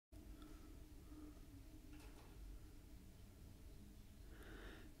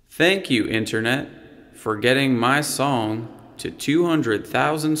Thank you, Internet, for getting my song to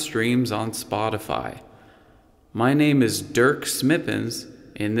 200,000 streams on Spotify. My name is Dereksimpsonmgmt,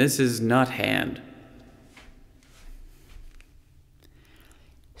 and this is Nothin.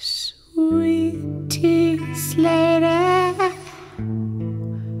 Sweet tea, Slater.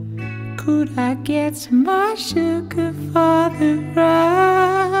 Could I get some more sugar for the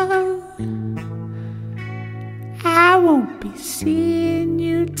road? I won't be seeing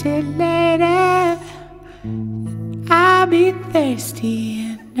you till later. I'll be thirsty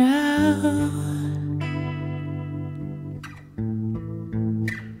enough.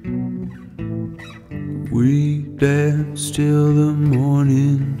 We dance till the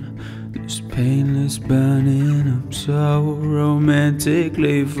morning, this painless burning up so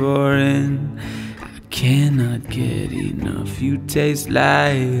romantically foreign. I cannot get enough, you taste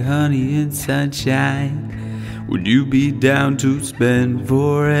like honey and sunshine. Would you be down to spend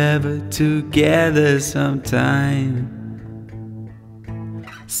forever together sometime?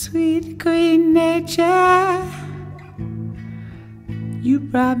 Sweet queen nature, you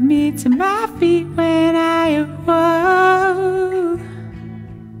brought me to my feet when I awoke.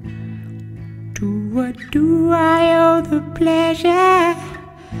 To what do I owe the pleasure?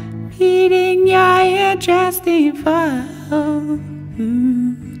 Meeting your interesting foe.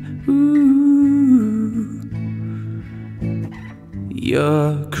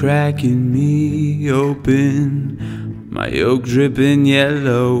 You're cracking me open, my yolk drippin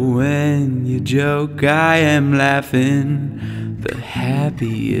yellow. When you joke, I am laughing. The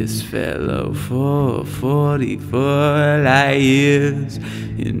happiest fellow for 44 lightyears.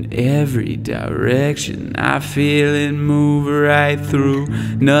 In every direction I feel it move right through.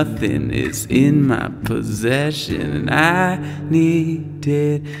 Nothing is in my possession, and I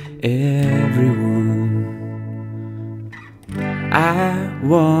needed everyone. I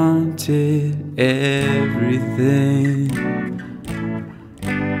wanted everything.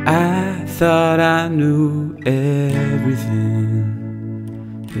 I thought I knew everything.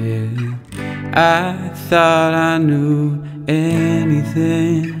 Yeah, I thought I knew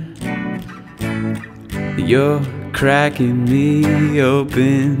anything. You're cracking me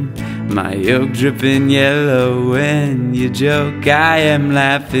open, my yolk dripping yellow. When you joke, I am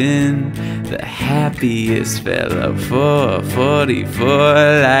laughing. The happiest fellow for 44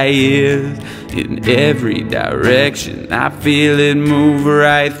 lightyears. In every direction I feel it move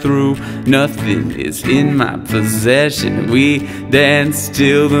right through. Nothing is in my possession. We dance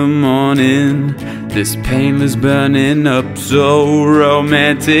till the morning, this painless burning up so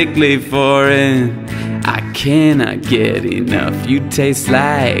romantically foreign. I cannot get enough, you taste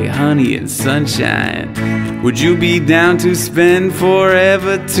like honey and sunshine. Would you be down to spend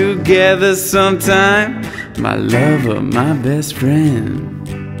forever together sometime? My lover, my best friend.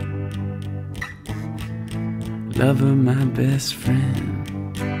 Lover, my best friend.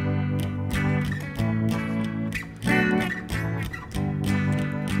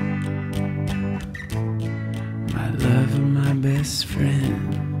 My lover, my best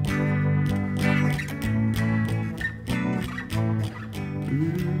friend.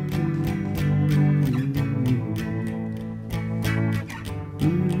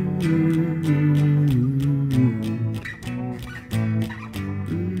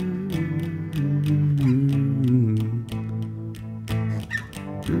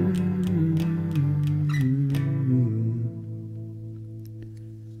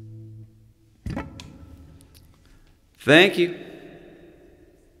 Thank you.